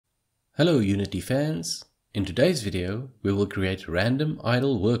Hello Unity fans! In today's video we will create random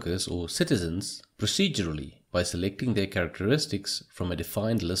idle workers or citizens procedurally by selecting their characteristics from a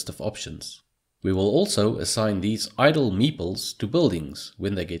defined list of options. We will also assign these idle meeples to buildings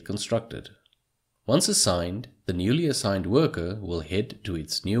when they get constructed. Once assigned, the newly assigned worker will head to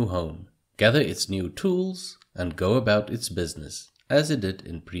its new home, gather its new tools and go about its business, as it did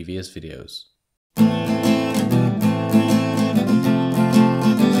in previous videos.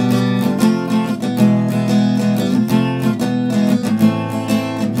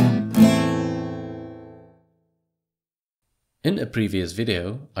 In a previous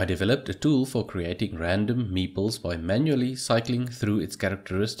video, I developed a tool for creating random meeples by manually cycling through its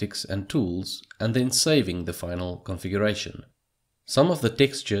characteristics and tools and then saving the final configuration. Some of the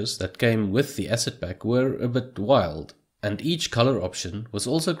textures that came with the asset pack were a bit wild, and each color option was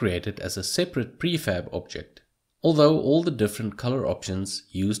also created as a separate prefab object, although all the different color options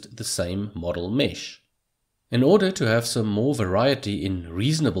used the same model mesh. In order to have some more variety in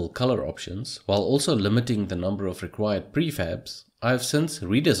reasonable color options, while also limiting the number of required prefabs, I have since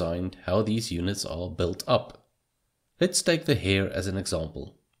redesigned how these units are built up. Let's take the hair as an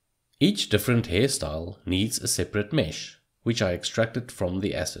example. Each different hairstyle needs a separate mesh, which I extracted from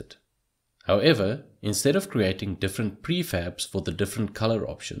the asset. However, instead of creating different prefabs for the different color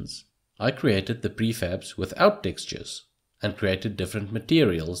options, I created the prefabs without textures and created different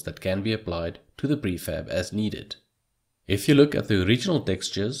materials that can be applied to the prefab as needed. If you look at the original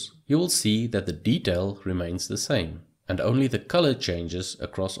textures, you will see that the detail remains the same and only the color changes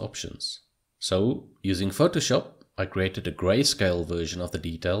across options. So, using Photoshop, I created a grayscale version of the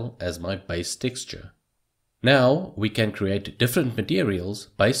detail as my base texture. Now we can create different materials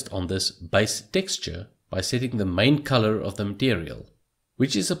based on this base texture by setting the main color of the material,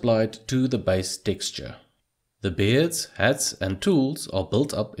 which is applied to the base texture. The beards, hats and tools are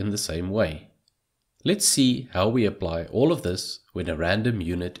built up in the same way. Let's see how we apply all of this when a random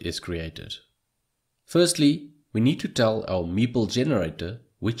unit is created. Firstly, we need to tell our meeple generator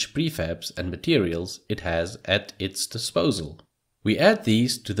which prefabs and materials it has at its disposal. We add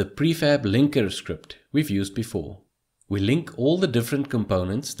these to the prefab linker script we've used before. We link all the different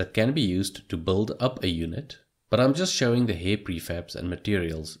components that can be used to build up a unit, but I'm just showing the hair prefabs and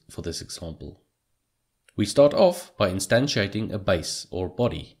materials for this example. We start off by instantiating a base or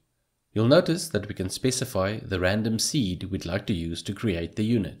body. You'll notice that we can specify the random seed we'd like to use to create the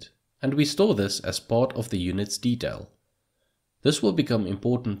unit, and we store this as part of the unit's detail. This will become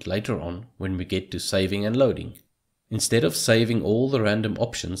important later on when we get to saving and loading. Instead of saving all the random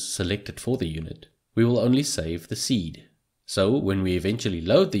options selected for the unit, we will only save the seed. So when we eventually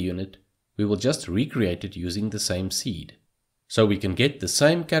load the unit, we will just recreate it using the same seed. So we can get the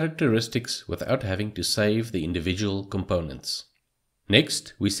same characteristics without having to save the individual components.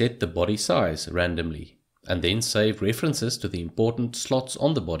 Next, we set the body size randomly, and then save references to the important slots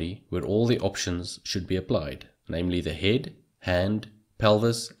on the body where all the options should be applied, namely the head, hand,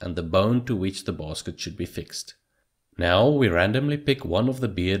 pelvis, and the bone to which the basket should be fixed. Now we randomly pick one of the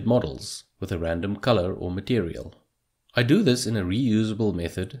beard models with a random color or material. I do this in a reusable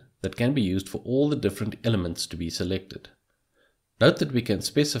method that can be used for all the different elements to be selected. Note that we can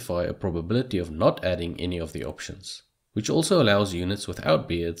specify a probability of not adding any of the options, which also allows units without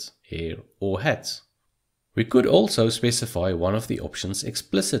beards, hair or hats. We could also specify one of the options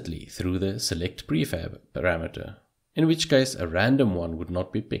explicitly through the select prefab parameter, in which case a random one would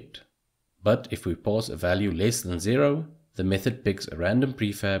not be picked. But if we pass a value less than 0, the method picks a random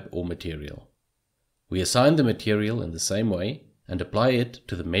prefab or material. We assign the material in the same way and apply it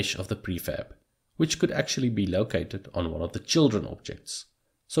to the mesh of the prefab, which could actually be located on one of the children objects,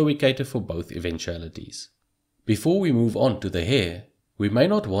 so we cater for both eventualities. Before we move on to the hair, we may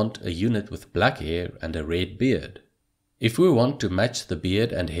not want a unit with black hair and a red beard. If we want to match the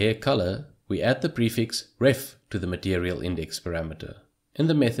beard and hair color, we add the prefix ref to the material index parameter in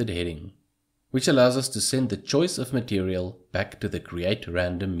the method heading, which allows us to send the choice of material back to the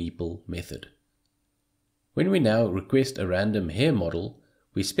createRandomMeeple method. When we now request a random hair model,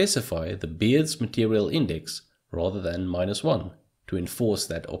 we specify the beard's material index rather than -1 to enforce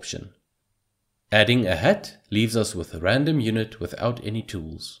that option. Adding a hat leaves us with a random unit without any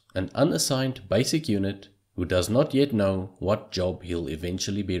tools, an unassigned basic unit who does not yet know what job he'll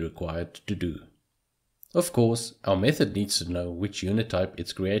eventually be required to do. Of course, our method needs to know which unit type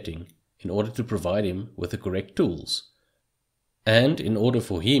it's creating in order to provide him with the correct tools, and in order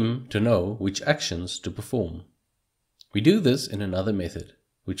for him to know which actions to perform. We do this in another method,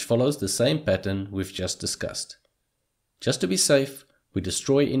 which follows the same pattern we've just discussed. Just to be safe, we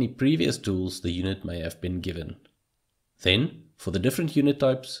destroy any previous tools the unit may have been given. Then, for the different unit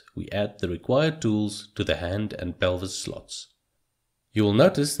types, we add the required tools to the hand and pelvis slots. You will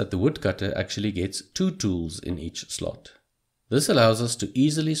notice that the woodcutter actually gets 2 tools in each slot. This allows us to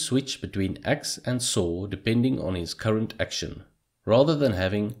easily switch between axe and saw depending on his current action, rather than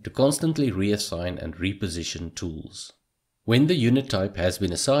having to constantly reassign and reposition tools. When the unit type has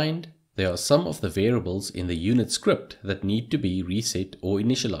been assigned, there are some of the variables in the unit script that need to be reset or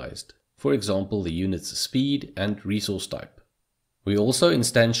initialized, for example the unit's speed and resource type. We also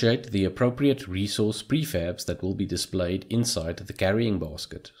instantiate the appropriate resource prefabs that will be displayed inside the carrying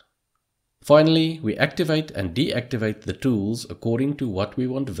basket. Finally, we activate and deactivate the tools according to what we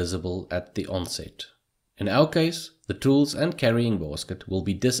want visible at the onset. In our case, the tools and carrying basket will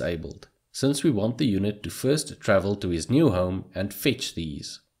be disabled, since we want the unit to first travel to his new home and fetch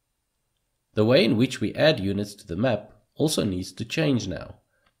these. The way in which we add units to the map also needs to change now.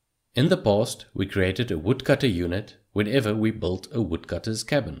 In the past, we created a woodcutter unit whenever we built a woodcutter's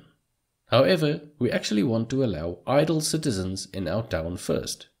cabin. However, we actually want to allow idle citizens in our town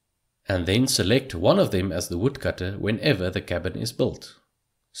first, and then select one of them as the woodcutter whenever the cabin is built.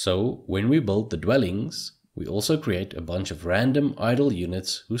 So, when we build the dwellings, we also create a bunch of random idle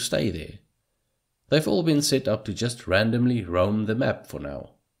units who stay there. They've all been set up to just randomly roam the map for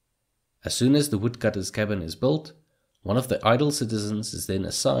now. As soon as the woodcutter's cabin is built, one of the idle citizens is then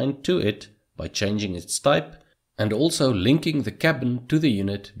assigned to it by changing its type and also linking the cabin to the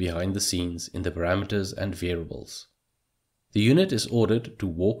unit behind the scenes in the parameters and variables. The unit is ordered to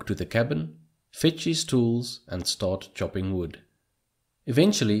walk to the cabin, fetch his tools and start chopping wood.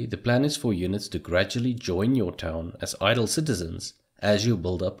 Eventually, the plan is for units to gradually join your town as idle citizens as you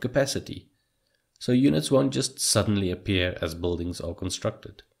build up capacity. So units won't just suddenly appear as buildings are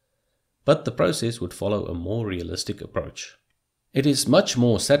constructed. But the process would follow a more realistic approach. It is much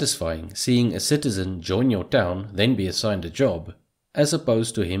more satisfying seeing a citizen join your town then be assigned a job, as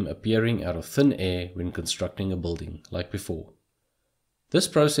opposed to him appearing out of thin air when constructing a building like before. This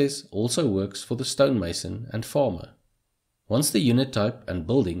process also works for the stonemason and farmer. Once the unit type and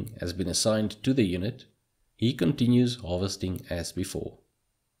building has been assigned to the unit, he continues harvesting as before.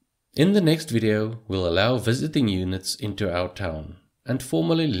 In the next video, we'll allow visiting units into our town and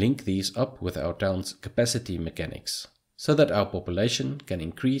formally link these up with our town's capacity mechanics, so that our population can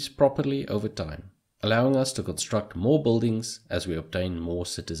increase properly over time, allowing us to construct more buildings as we obtain more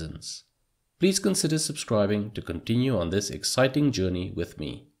citizens. Please consider subscribing to continue on this exciting journey with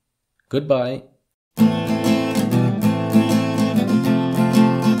me. Goodbye.